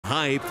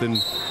height,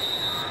 and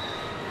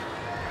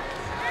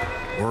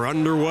we're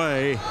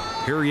underway.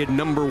 Period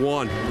number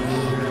 1.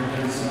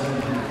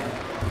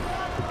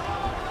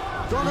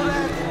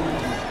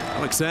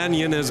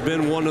 ALEKSANYAN has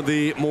been one of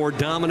the more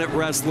dominant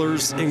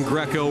wrestlers in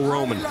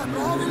Greco-Roman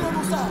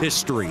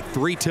history.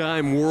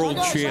 3-time world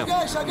champ.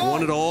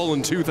 Won it all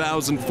in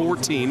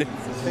 2014,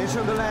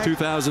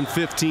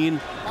 2015,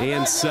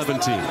 and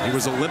 17. He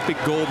was Olympic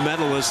gold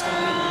medalist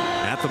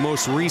at the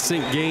most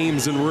recent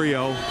games in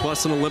Rio,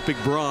 plus an Olympic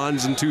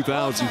bronze in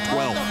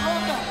 2012.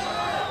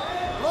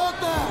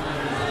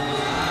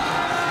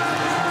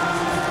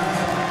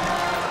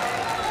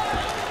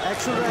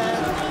 Action red.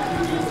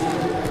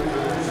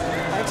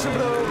 Action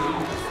blue.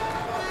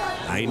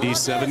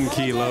 97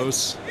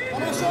 kilos.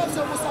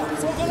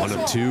 One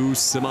of 2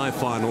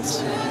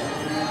 semifinals.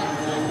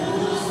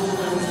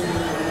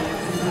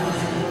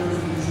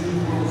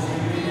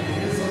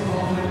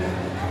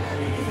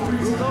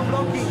 Blue no blocking. Blue no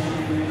blocking.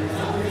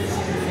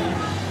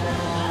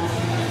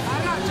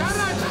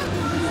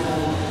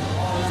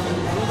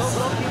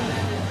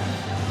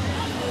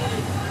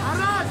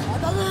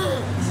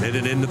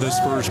 Minute into this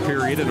first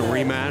period in a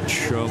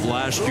rematch of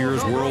last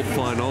year's world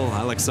final.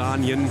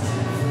 ALEKSANYAN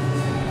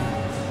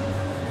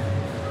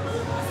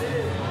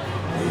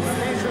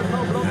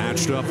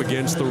matched up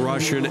against the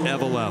Russian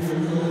EVLOEV.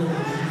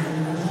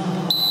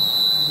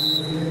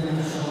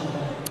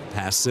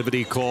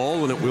 Passivity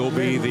call, and it will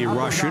be the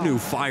Russian who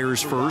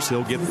fires first.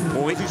 He'll get the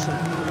point,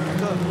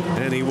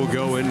 and he will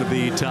go into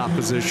the top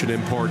position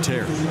in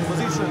parterre.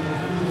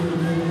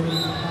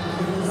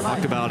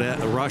 Talked about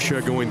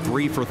Russia going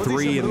 3 for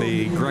 3 in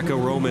the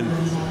Greco-Roman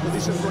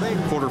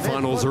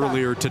quarterfinals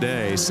earlier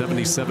today.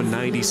 77,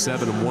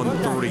 97, and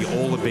 130,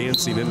 all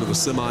advancing into the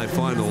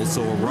semifinals.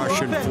 So a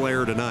Russian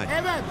flair tonight.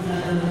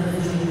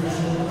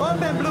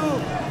 Open blue.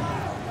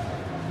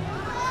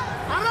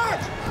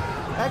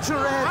 Action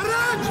red.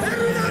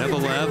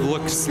 EVLOEV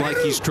looks like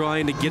he's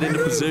trying to get into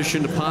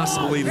position to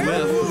possibly lift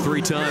the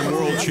 3-time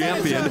world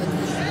champion.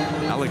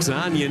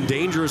 ALEKSANYAN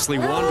dangerously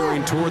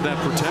wandering toward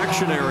that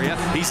protection area.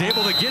 He's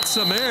able to get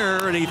some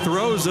air, and he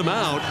throws him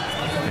out.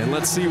 And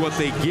let's see what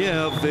they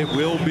give. It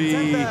will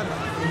be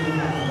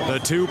the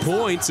 2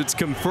 points. It's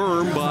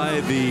confirmed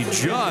by the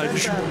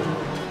judge.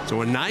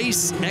 So a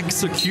nice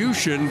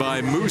execution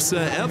by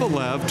Musa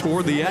EVLOEV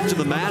toward the edge of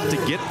the mat to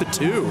get the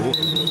 2.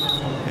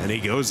 And he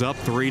goes up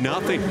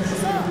 3-0.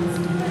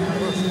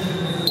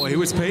 Well, he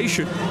was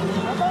patient.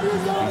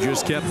 He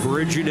just kept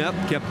bridging up,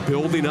 kept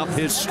building up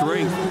his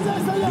strength.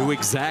 Knew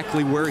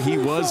exactly where he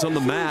was on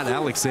the mat.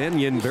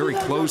 ALEKSANYAN very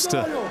close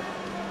to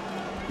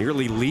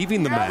nearly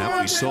leaving the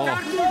mat. We saw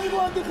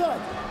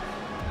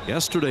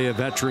yesterday a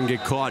veteran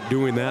get caught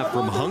doing that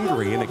from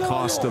Hungary, and it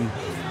cost him.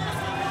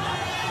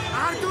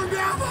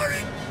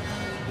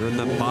 You're in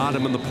the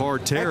bottom of the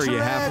parterre. You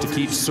have to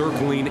keep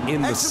circling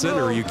in the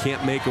center. You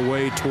can't make a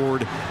way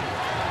toward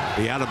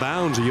the out of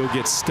bounds, or you'll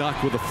get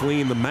stuck with a flea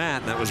in the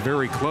mat. That was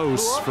very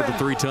close for the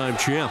 3-time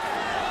champ.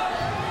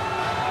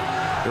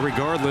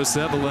 Regardless,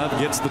 EVLOEV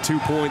gets the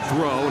 2-point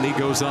throw, and he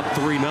goes up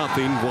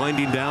 3-0,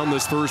 winding down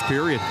this first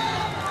period.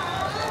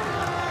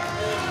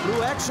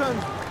 Blue action.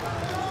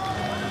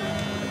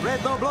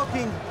 Red no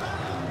blocking.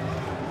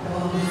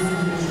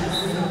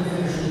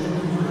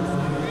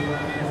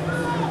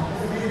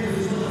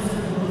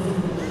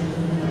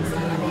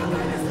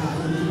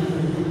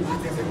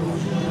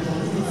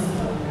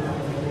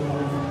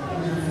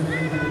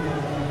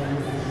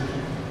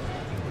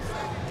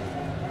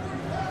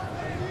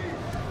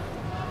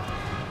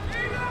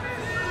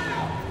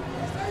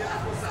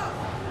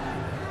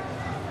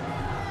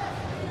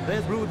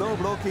 Red blue no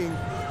blocking.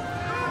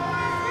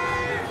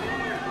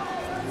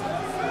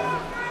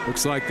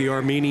 Looks like the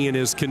Armenian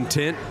is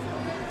content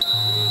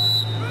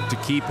to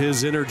keep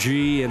his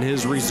energy and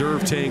his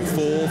reserve tank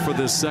full for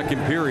this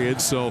second period.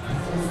 So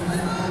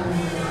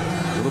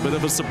a little bit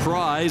of a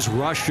surprise.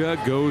 Russia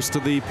goes to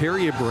the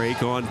period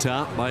break on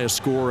top by a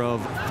score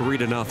of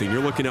 3-0.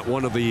 You're looking at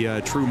one of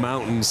the true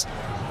mountains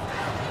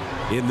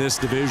in this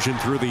division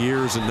through the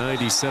years at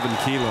 97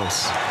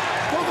 kilos.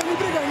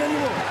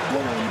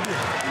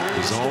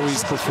 He's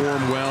always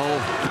performed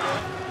well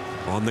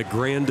on the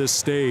grandest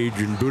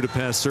stage in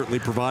Budapest, certainly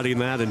providing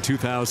that in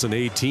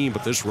 2018.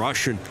 But this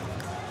Russian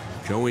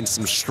showing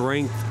some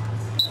strength,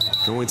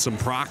 showing some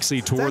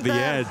proxy toward the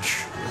edge,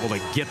 able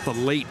to get the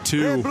late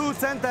 2,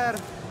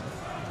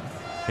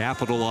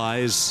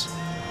 capitalize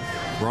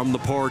from the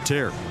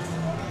parterre.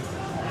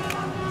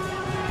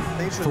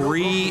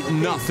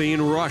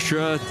 3-0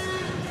 Russia.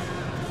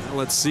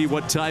 Let's see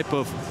what type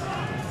of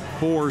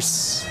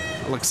force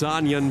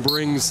ALEKSANYAN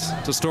brings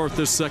to start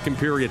this second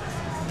period.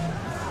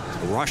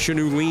 The Russian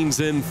who leans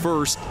in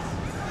first.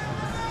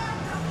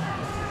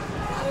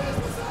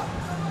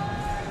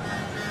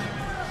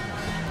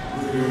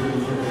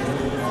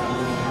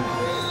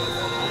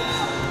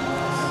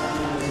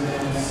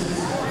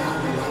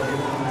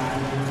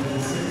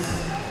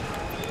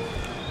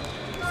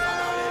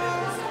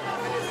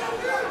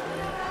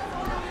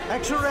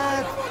 Action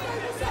red.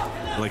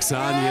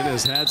 ALEKSANYAN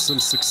has had some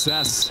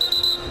success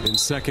in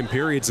second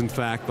periods. In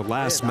fact, the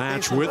last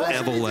match with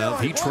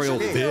EVLOEV, he trailed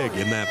big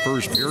in that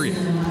first period.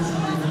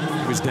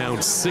 He was down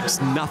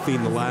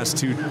 6-0 the last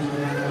two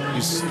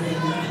these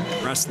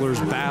wrestlers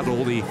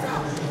battled. He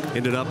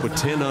ended up with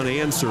 10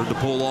 unanswered to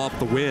pull off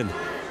the win.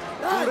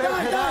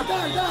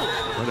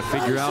 Trying to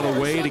figure out a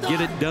way to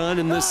get it done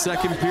in this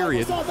second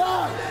period.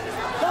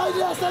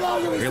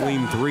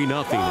 Trailing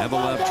 3-0.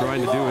 EVLOEV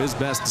trying to do his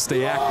best to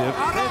stay active.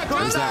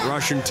 There's that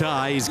Russian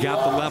tie. He's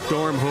got the left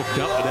arm hooked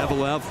up, but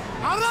EVLOEV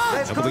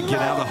able to get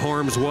out of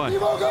harm's way.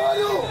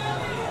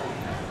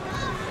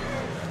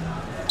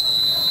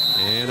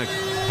 And a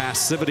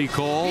passivity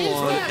call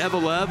on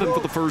EVLOEV, and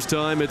for the first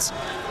time, it's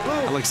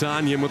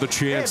ALEKSANYAN with a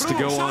chance to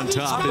go on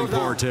top in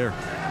parterre.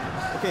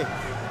 Okay,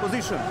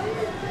 position.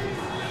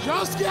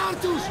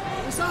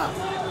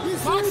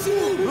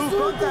 Blue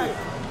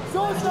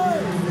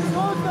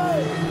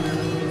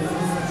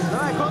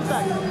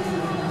contact.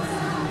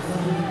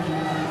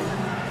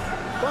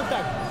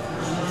 Contact.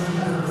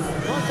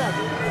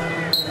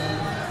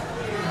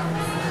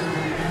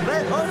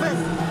 Red, open.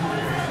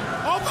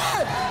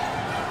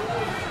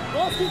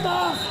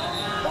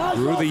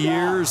 Through the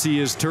years, he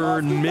has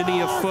turned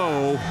many a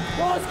foe.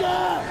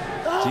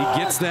 He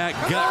gets that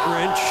gut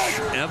wrench.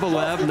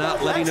 EVLOEV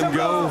not letting him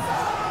go.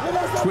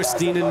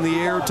 Twisting in the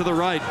air to the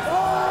right.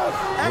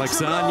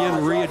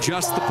 ALEKSANYAN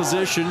readjusts the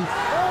position.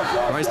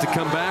 Tries to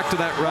come back to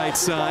that right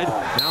side.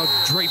 Now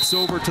drapes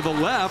over to the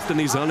left, and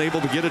he's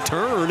unable to get a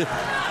turn.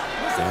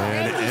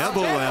 And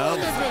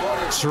EVLOEV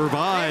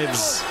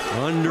survives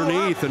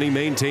underneath, and he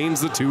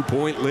maintains the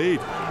 2-point lead.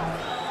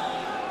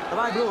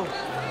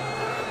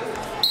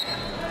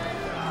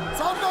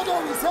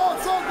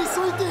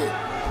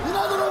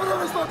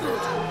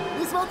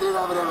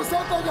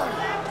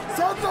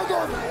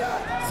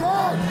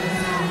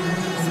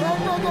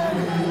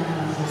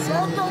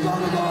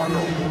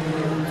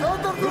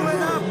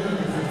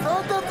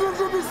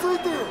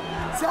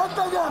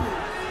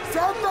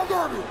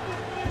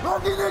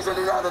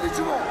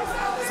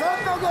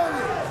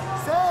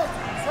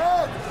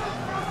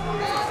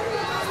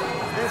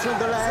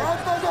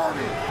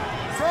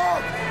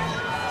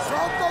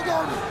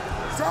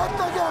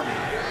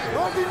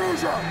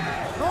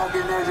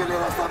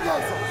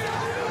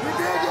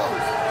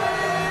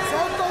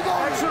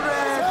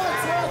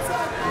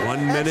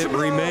 One minute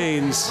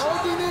remains.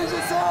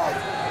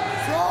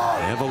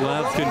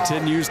 EVLOEV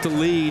continues to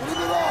lead,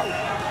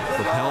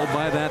 propelled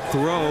by that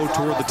throw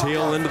toward the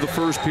tail end of the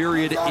first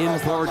period in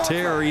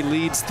parterre. He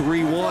leads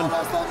 3-1.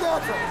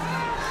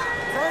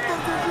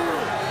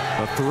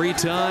 A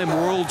three-time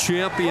world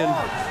champion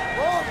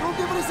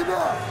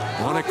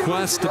on a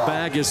quest to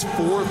bag his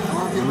 4th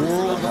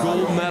world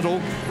gold medal.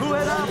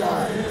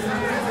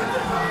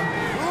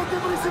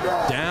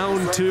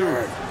 Down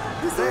 2.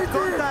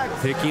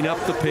 Picking up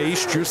the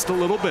pace just a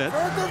little bit.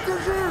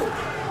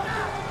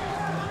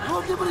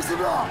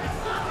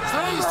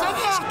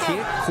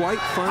 Can't quite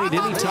find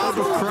any type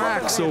of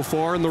crack so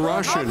far in the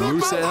Russian.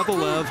 RUS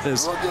EVLOEV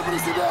has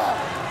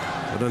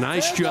done a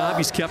nice job.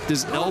 He's kept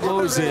his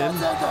elbows in.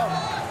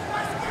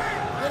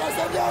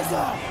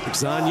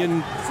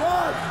 ALEKSANYAN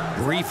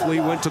briefly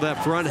went to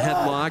that front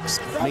headlock.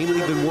 Mainly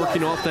been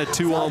working off that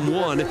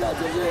 2-on-1.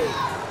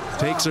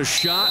 Takes a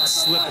shot,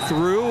 slipped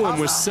through,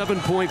 and with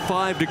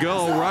 7.5 to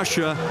go,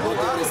 Russia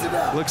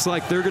looks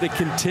like they're going to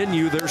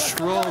continue their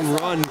strong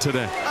run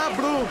today.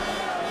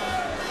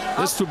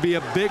 This would be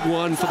a big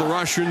one for the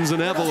Russians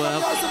and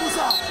EVLOEV.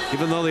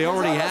 Even though they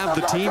already have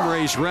the team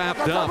race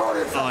wrapped up,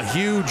 a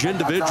huge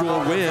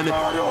individual win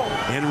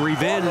and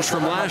revenge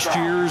from last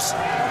year's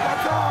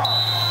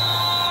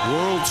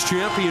World's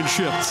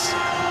Championships.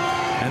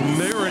 And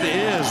there it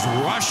is.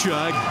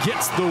 Russia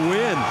gets the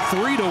win.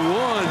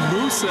 3-1.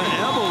 RUS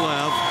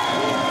EVLOEV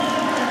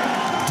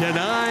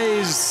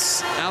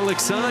denies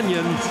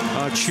ALEKSANYAN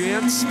a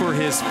chance for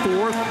his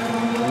 4th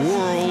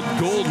world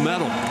gold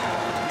medal.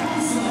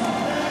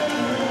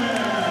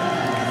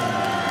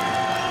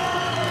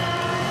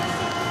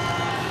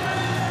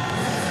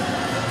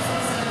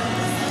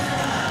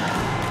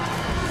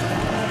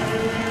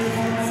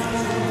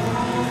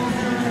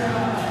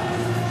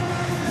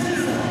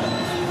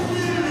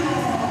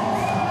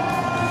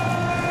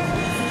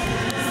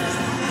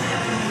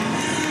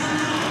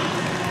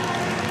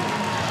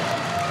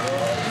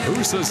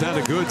 RUS has had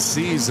a good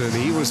season.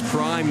 He was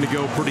primed to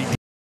go pretty deep.